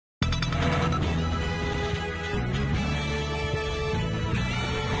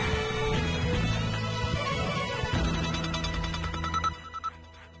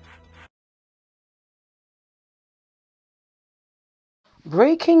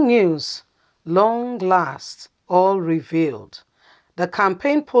Breaking news, long last, all revealed. The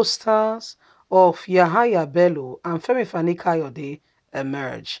campaign posters of Yahaya Bello and Femi Kayode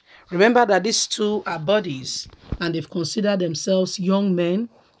emerge. Remember that these two are buddies and they've considered themselves young men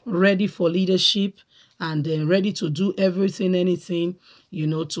ready for leadership and ready to do everything, anything,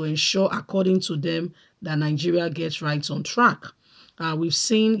 to ensure, according to them, that Nigeria gets right on track. We've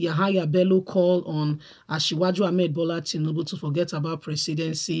seen Yahaya Bello call on Asiwaju Ahmed Bola Tinubu to forget about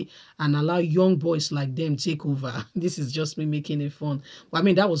presidency and allow young boys like them take over. This is just me making it fun. Well, I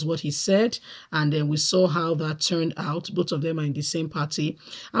mean, that was what he said. And then we saw how that turned out. Both of them are in the same party.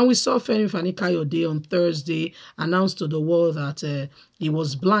 And we saw Femi Kayode on Thursday announce to the world that he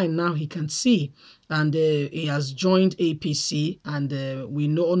was blind, now he can see. And he has joined APC, and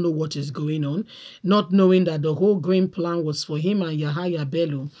we all know what is going on, not knowing that the whole game plan was for him and Yahaya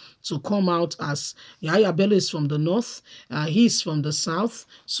Bello to come out as Yahaya Bello is from the north, he's from the south,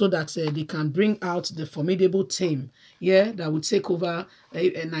 so that they can bring out the formidable team, that will take over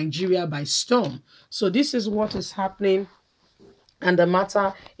Nigeria by storm. So this is what is happening. And the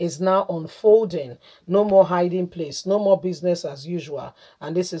matter is now unfolding. No more hiding place. No more business as usual.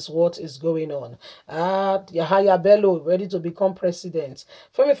 And this is what is going on. Yahaya Bello ready to become president.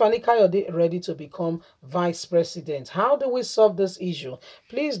 Femi Kayode ready to become vice president. How do we solve this issue?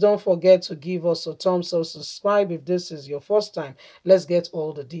 Please don't forget to give us a thumbs up. Subscribe if this is your first time. Let's get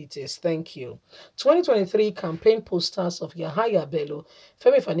all the details. Thank you. 2023 campaign posters of Yahaya Bello,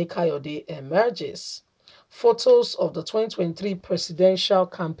 Femi Kayode emerges. Photos of the 2023 presidential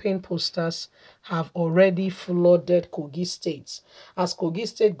campaign posters have already flooded Kogi State, as Kogi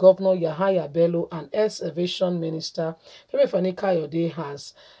State Governor Yahaya Bello and ex-Aviation Minister Femi Kayode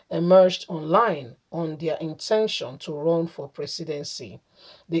has emerged online on their intention to run for presidency.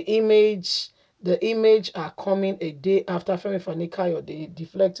 The image are coming a day after Femi Kayode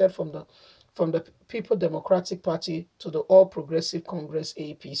deflected from the People Democratic Party to the All Progressive Congress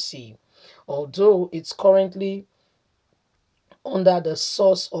APC. Although it's currently under the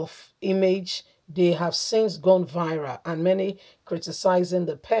source of image, they have since gone viral, and many criticizing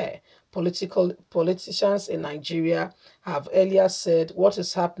the pair. Politicians in Nigeria have earlier said what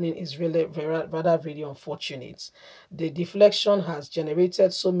is happening is rather really unfortunate. The deflection has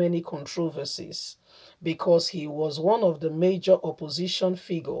generated so many controversies because he was one of the major opposition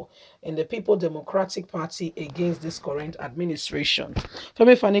figure in the People Democratic Party against this current administration.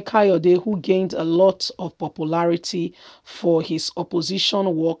 Femi Kayode, who gained a lot of popularity for his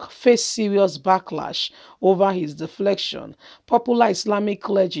opposition work, faced serious backlash over his deflection. Popular Islamic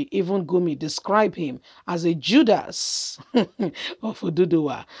clergy, even Gumi, describe him as a Judas of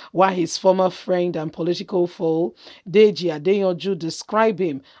Oduduwa, while his former friend and political foe, Deji Adeyanju, describe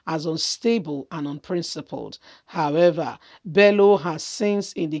him as unstable and unprincipled. However, Bello has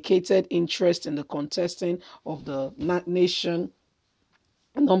since indicated interest in the contesting of the nation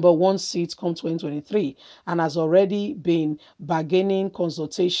 #1 seat come 2023 and has already been bargaining,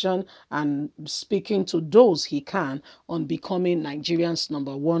 consultation and speaking to those he can on becoming Nigeria's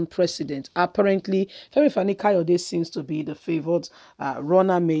 #1 president. Apparently, Femi Kayode seems to be the favored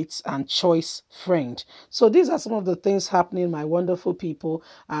runner mate and choice friend. So these are some of the things happening, my wonderful people.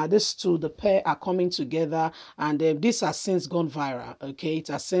 These two, the pair, are coming together, and this has since gone viral. Okay, it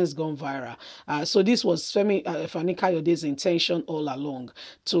has since gone viral. So this was Femi Kayode's intention all along,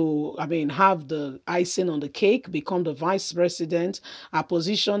 to, have the icing on the cake, become the vice president, a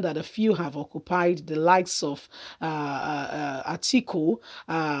position that a few have occupied, the likes of Atiku,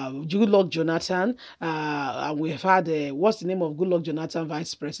 Goodluck Jonathan. We've had, what's the name of Goodluck Jonathan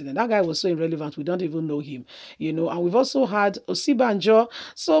vice president? That guy was so irrelevant, we don't even know him, and we've also had Osibanjo.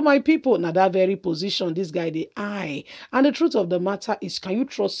 So my people, now that very position, this guy, the eye. And the truth of the matter is, can you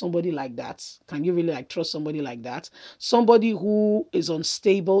trust somebody like that? Can you really trust somebody like that? Somebody who is unstable,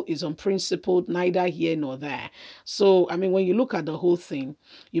 is unprincipled, neither here nor there. So, when you look at the whole thing,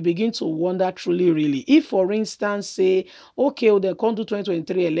 you begin to wonder truly, really, if, for instance, say, okay, they come to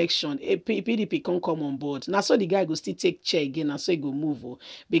 2023 election, PDP can come on board. Now, so the guy go still take chair again, and so he go move.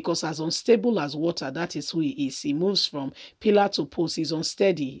 Because as unstable as water, that is who he is. He moves from pillar to post. He's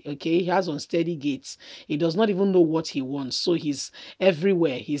unsteady, okay? He has unsteady gaits. He does not even know what he wants. So he's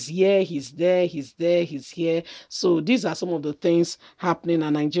everywhere. He's here, he's there, he's there, he's here. So these are some of the things happening happening,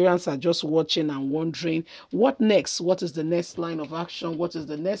 and Nigerians are just watching and wondering what next. What is the next line of action? What is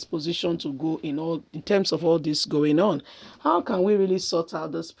the next position to go in terms of all this going on? How can we really sort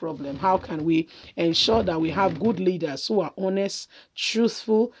out this problem? How can we ensure that we have good leaders who are honest,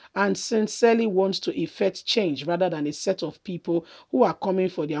 truthful, and sincerely want to effect change rather than a set of people who are coming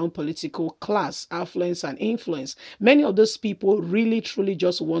for their own political class, affluence, and influence? Many of those people really, truly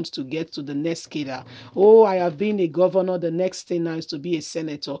just want to get to the next cadre. Oh, I have been a governor. The next thing now is to be a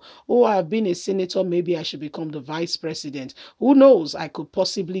senator. Oh, I have been a senator. Maybe I should become the vice president. Who knows? I could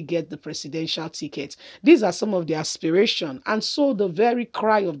possibly get the presidential ticket. These are some of the aspirations. And so the very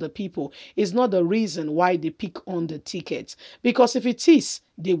cry of the people is not the reason why they pick on the ticket. Because if it is,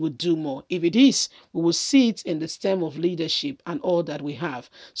 they would do more. If it is, we will see it in the stem of leadership and all that we have.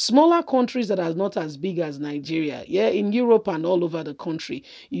 Smaller countries that are not as big as Nigeria, yeah, in Europe and all over the country,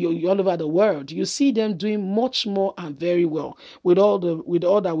 all over the world, you see them doing much more and very well with all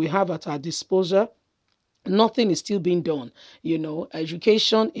that we have at our disposal. Nothing is still being done.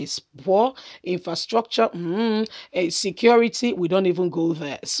 Education is poor, infrastructure, security, we don't even go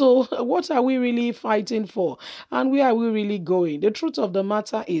there. So what are we really fighting for? And where are we really going? The truth of the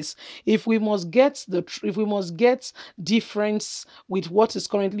matter is, if we must get difference with what is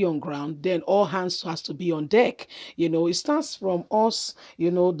currently on ground, then all hands has to be on deck. It starts from us,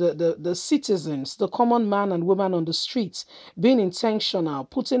 the citizens, the common man and woman on the streets, being intentional,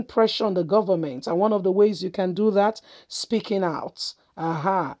 putting pressure on the government. And one of the ways you can do that, speaking out.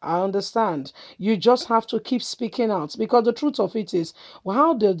 I understand. You just have to keep speaking out, because the truth of it is,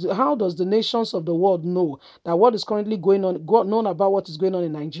 well, how does the nations of the world know that what is currently going on, known about what is going on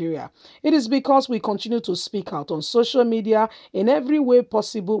in Nigeria? It is because we continue to speak out on social media in every way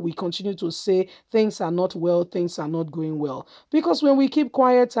possible. We continue to say things are not well, things are not going well. Because when we keep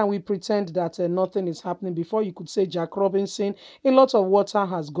quiet and we pretend that nothing is happening, before you could say Jack Robinson, a lot of water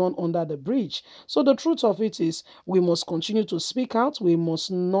has gone under the bridge. So the truth of it is, we must continue to speak out. We must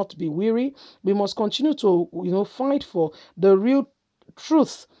not be weary. We must continue to, fight for the real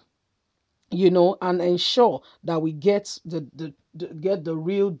truth, and ensure that we get the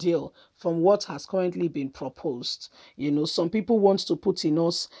real deal from what has currently been proposed. Some people want to put in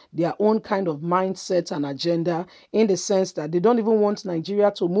us their own kind of mindset and agenda, in the sense that they don't even want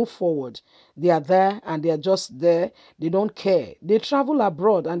Nigeria to move forward. They are there and they are just there. They don't care. They travel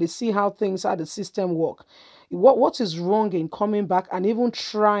abroad and they see how the system work. What is wrong in coming back and even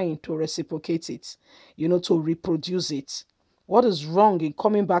trying to reciprocate it, to reproduce it? What is wrong in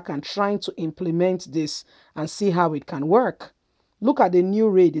coming back and trying to implement this and see how it can work? Look at the new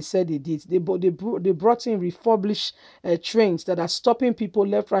raid they said they did. They brought in refurbished trains that are stopping people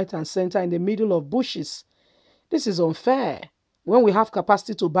left, right, and center in the middle of bushes. This is unfair when we have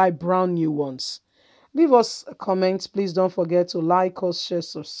capacity to buy brand new ones. Leave us a comment. Please don't forget to like us, share,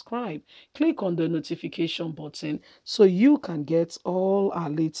 subscribe. Click on the notification button so you can get all our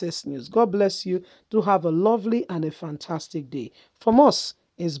latest news. God bless you. Do have a lovely and a fantastic day. From us,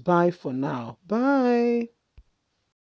 is bye for now. Bye.